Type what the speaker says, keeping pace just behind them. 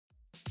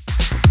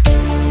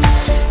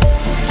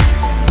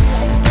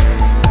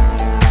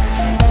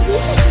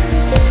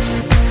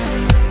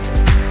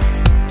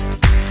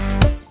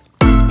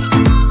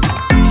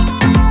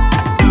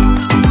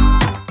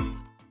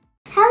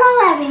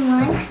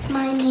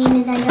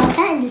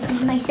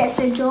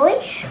enjoy.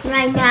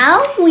 Right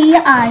now we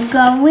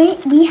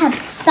have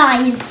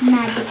science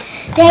magic.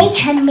 They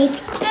can make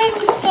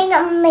anything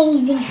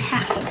amazing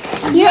happen.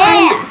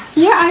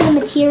 Here are the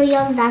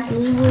materials that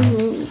we will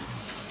need.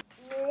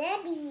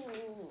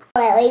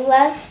 Hello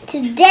everyone,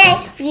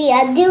 today we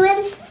are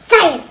doing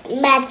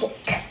science magic.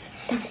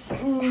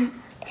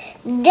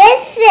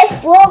 This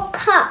is 4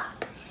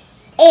 cup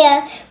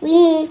and we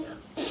need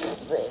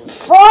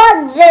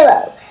 4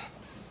 zeros.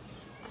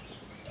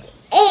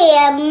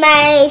 And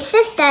my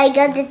sister is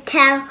going to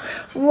tell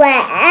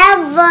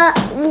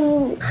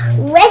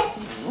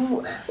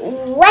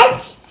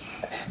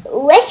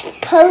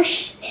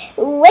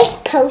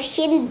which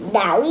potion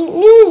that we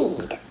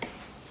need.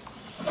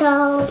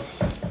 So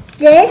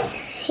this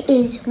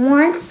is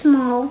 1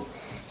 small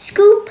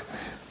scoop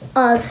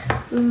of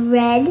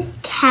red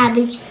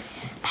cabbage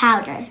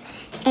powder,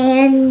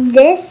 and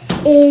this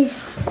is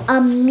a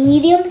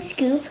medium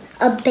scoop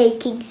of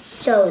baking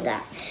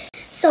soda.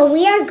 So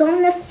we are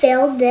going to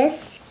fill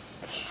this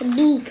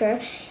beaker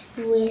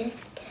with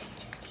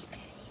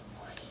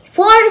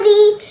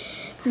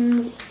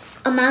 40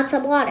 amounts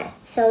of water.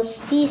 So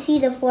do you see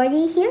the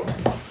 40 here?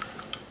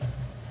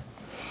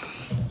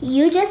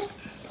 You just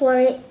pour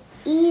it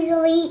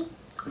easily.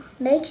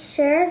 Make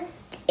sure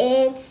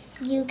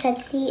you can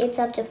see it's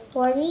up to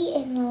 40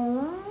 in the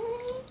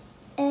line,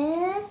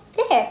 and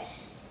there.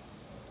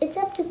 It's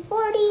up to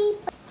 40.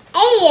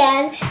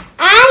 And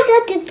I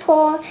got to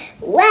pour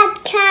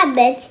red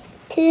cabbage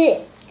to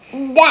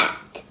that.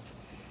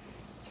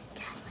 Just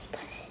gently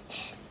put it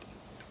in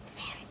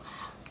very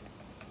well.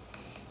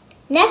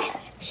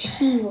 Next,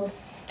 she will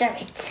stir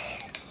it.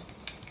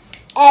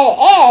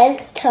 And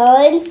it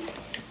turns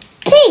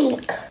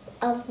pink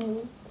of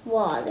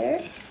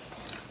water.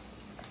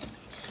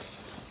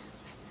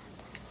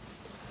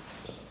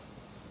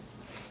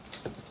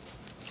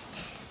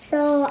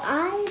 So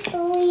I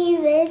believe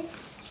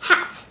it's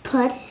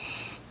put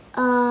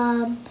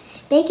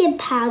baking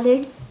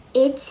powder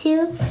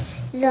into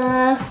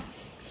the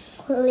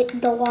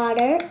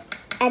water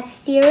and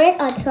stir it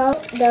until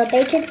the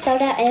baking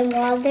soda and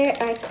water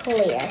are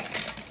clear.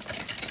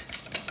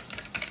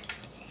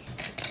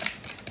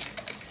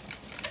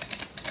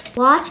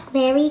 Watch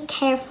very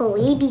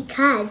carefully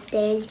because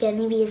there's going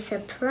to be a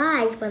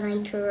surprise when I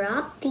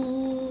drop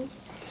these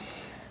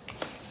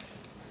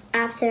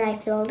after I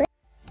filled it.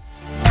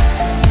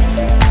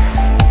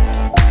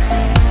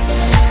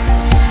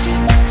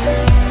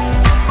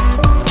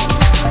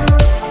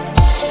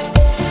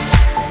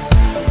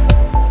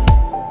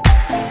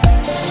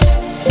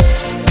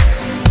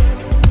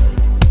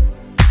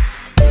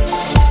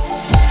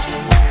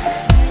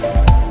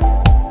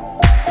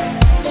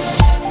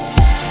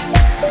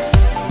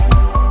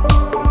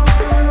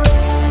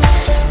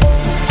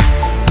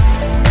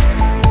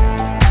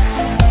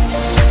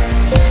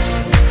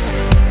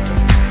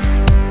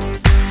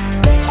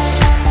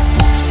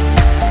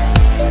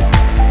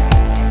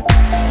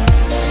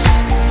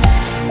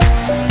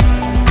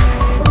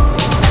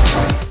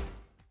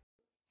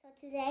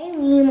 Today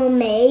we will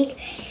make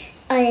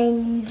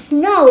a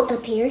snow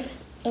appear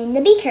in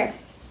the beaker.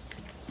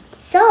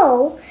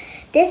 So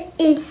this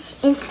is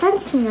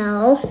instant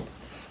snow.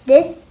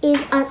 This is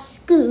a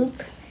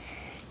scoop.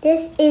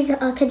 This is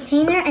a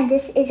container, and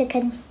this is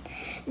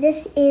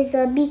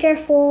a beaker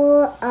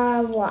full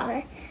of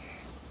water.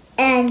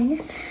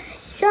 And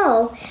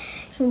so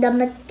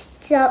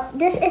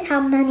this is how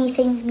many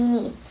things we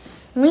need.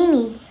 We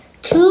need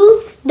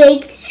 2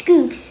 big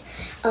scoops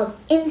of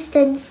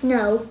instant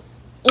snow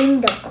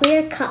in the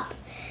clear cup.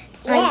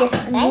 I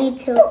just need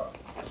to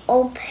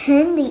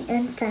open the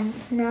instant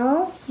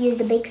snow. Use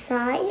the big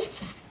side.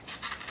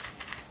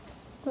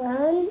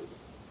 1,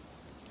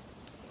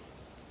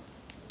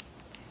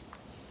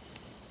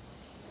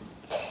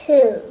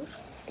 2.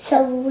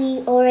 So we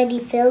already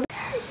filled.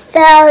 So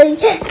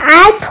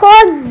I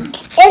poured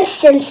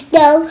instant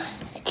snow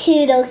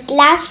to the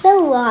glass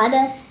of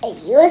water, and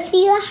you'll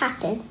see what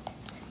happened.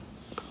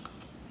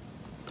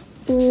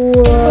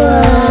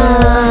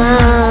 Wow.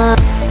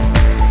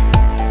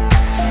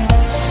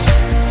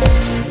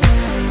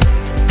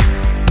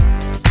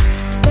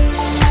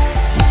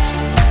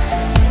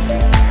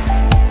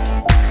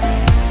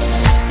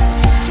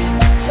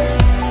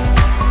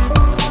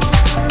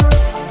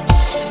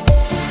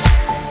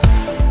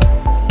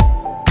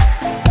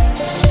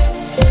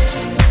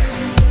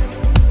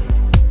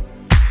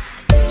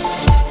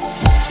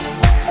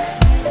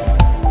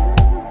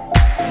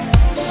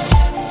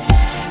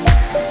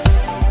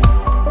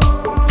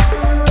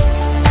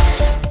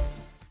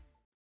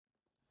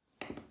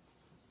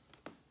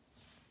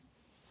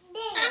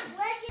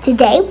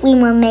 Today we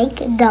will make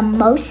the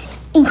most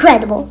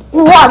incredible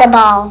water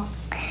ball.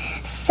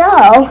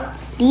 So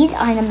these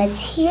are the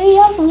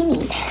materials we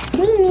need.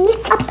 We need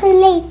a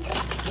plate.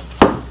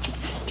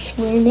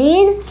 We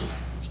need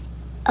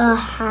a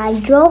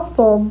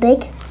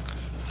hydrophobic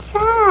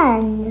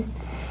sand.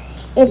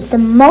 It's the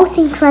most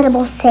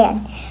incredible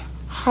sand.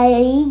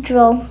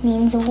 Hydro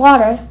means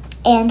water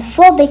and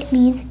phobic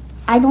means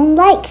I don't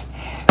like.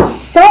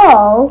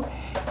 So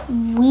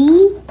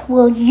we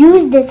will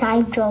use this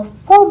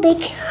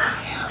hydrophobic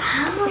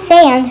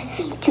sand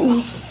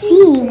to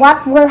see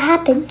what will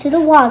happen to the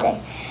water.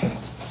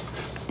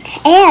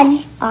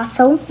 And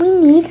also we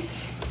need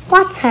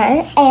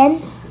water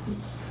and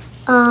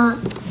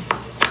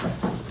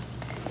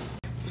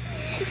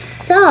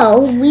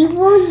so we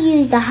will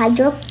use the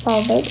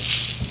hydrophobic,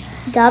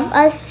 dump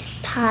a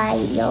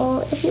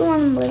pile if you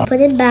want to put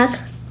it back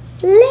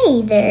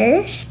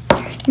later.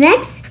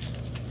 Next,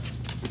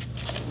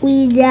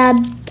 we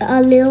dab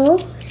a little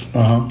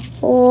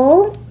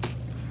hole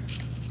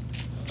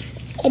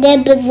and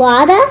then put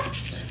water.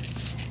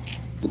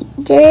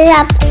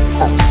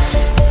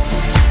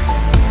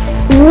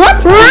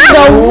 What in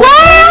the world?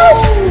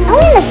 I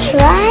want to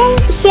try.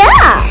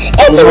 Yeah,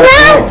 it's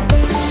round.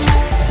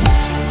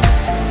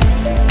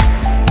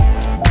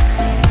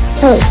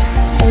 Oh,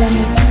 let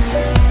me see.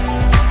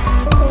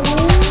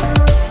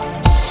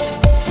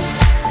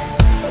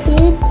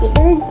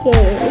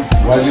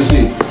 What do you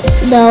see?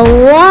 The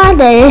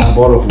water. A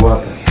bottle of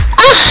water.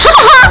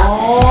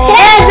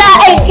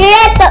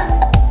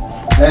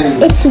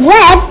 It's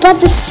wet, but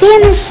the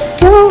sand is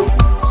still